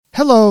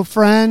Hello,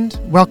 friend.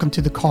 Welcome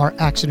to the Car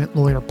Accident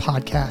Lawyer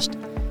Podcast.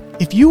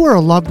 If you or a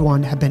loved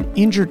one have been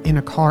injured in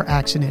a car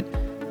accident,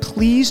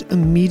 please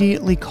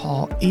immediately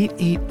call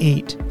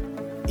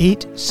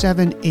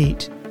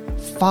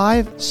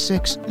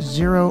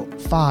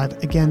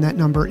 888-878-5605. Again, that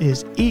number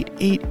is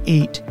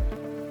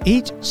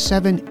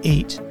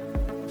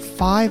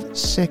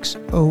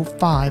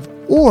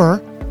 888-878-5605, or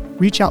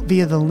reach out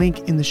via the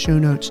link in the show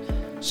notes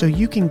so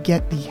you can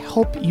get the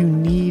help you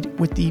need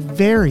with the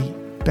very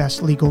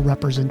best legal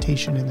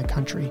representation in the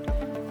country.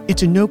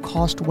 It's a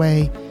no-cost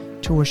way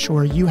to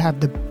assure you have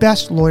the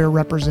best lawyer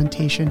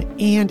representation,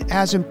 and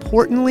as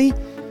importantly,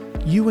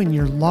 you and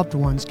your loved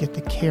ones get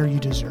the care you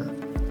deserve.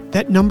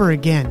 That number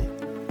again,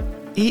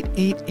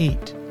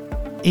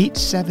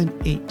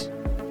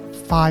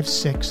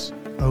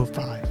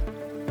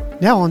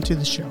 888-878-5605. Now on to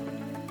the show.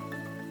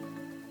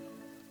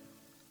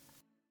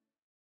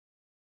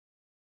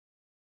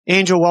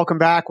 Angel, welcome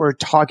back. We're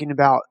talking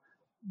about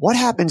what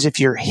happens if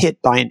you're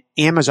hit by an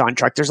Amazon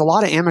truck. There's a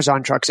lot of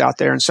Amazon trucks out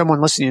there, and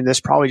someone listening to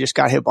this probably just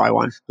got hit by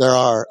one. There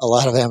are a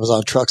lot of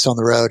Amazon trucks on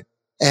the road,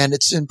 and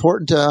it's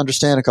important to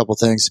understand a couple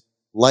things.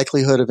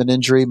 Likelihood of an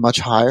injury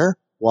much higher.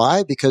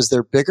 Why? Because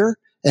they're bigger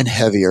and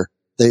heavier.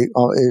 They,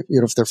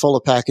 if they're full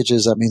of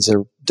packages, that means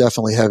they're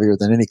definitely heavier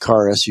than any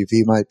car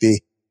SUV might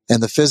be.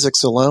 And the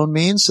physics alone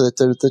means that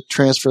the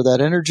transfer of that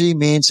energy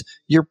means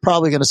you're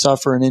probably going to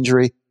suffer an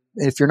injury.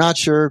 If you're not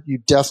sure, you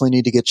definitely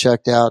need to get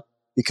checked out,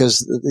 because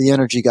the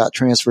energy got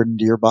transferred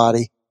into your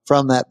body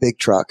from that big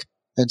truck.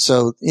 And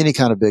so any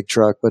kind of big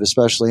truck, but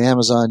especially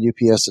Amazon,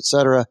 UPS, et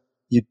cetera,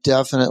 you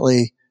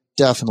definitely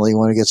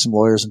want to get some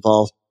lawyers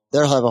involved.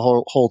 They'll have a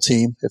whole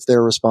team. If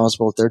they're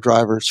responsible, if their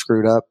driver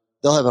screwed up,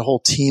 they'll have a whole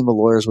team of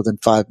lawyers within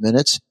 5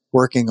 minutes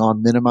working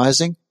on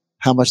minimizing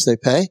how much they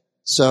pay.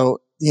 So,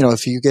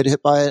 if you get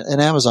hit by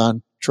an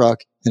Amazon truck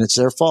and it's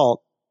their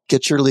fault,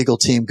 get your legal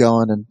team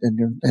going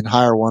and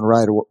hire one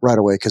right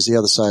away, because the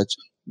other side's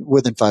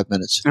within 5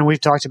 minutes. And we've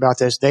talked about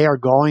this. They are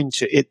going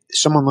to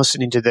someone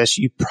listening to this,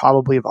 you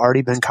probably have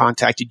already been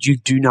contacted. You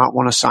do not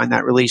want to sign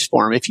that release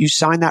form. If you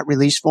sign that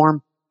release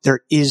form,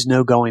 there is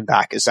no going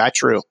back. Is that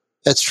true?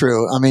 That's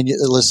true. I mean,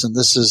 listen,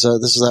 this is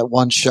that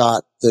one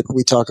shot that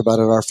we talk about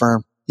at our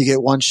firm. You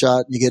get one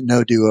shot, you get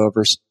no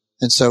do-overs.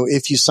 And so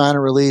if you sign a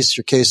release,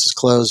 your case is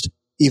closed.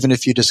 Even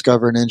if you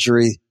discover an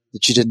injury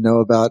that you didn't know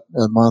about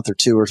a month or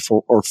two or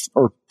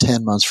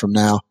 10 months from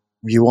now,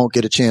 you won't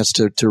get a chance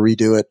to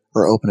redo it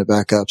or open it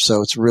back up.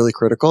 So it's really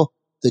critical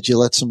that you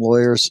let some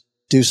lawyers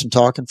do some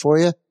talking for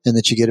you, and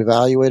that you get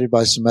evaluated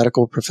by some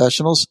medical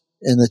professionals,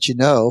 and that you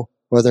know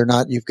whether or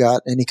not you've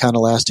got any kind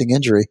of lasting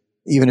injury.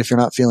 Even if you're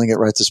not feeling it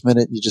right this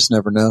minute, you just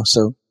never know.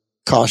 So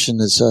caution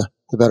is the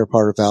better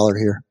part of valor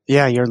here.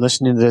 Yeah, you're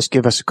listening to this.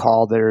 Give us a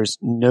call. There's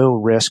no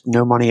risk,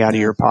 no money out of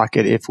your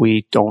pocket if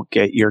we don't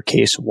get your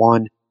case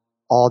won.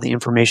 All the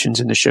information's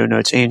in the show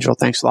notes. Angel,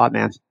 thanks a lot,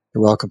 man.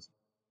 You're welcome.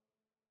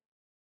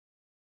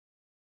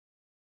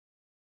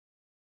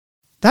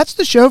 That's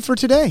the show for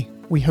today.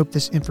 We hope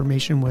this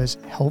information was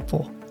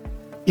helpful.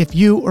 If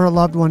you or a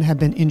loved one have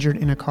been injured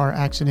in a car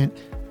accident,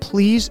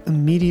 please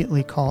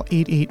immediately call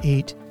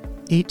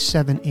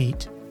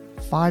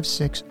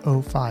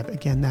 888-878-5605.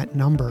 Again, that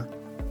number,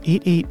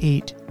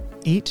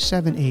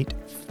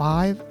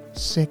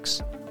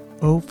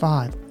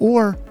 888-878-5605.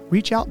 Or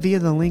reach out via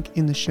the link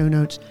in the show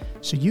notes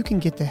so you can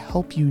get the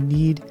help you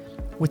need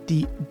with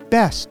the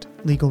best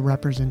legal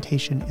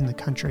representation in the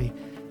country.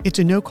 It's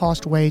a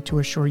no-cost way to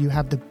assure you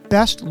have the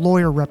best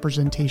lawyer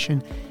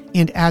representation,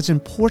 and as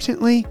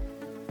importantly,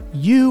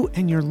 you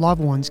and your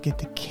loved ones get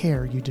the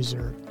care you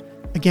deserve.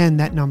 Again,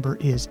 that number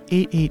is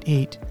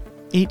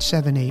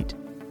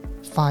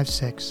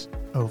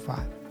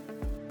 888-878-5605.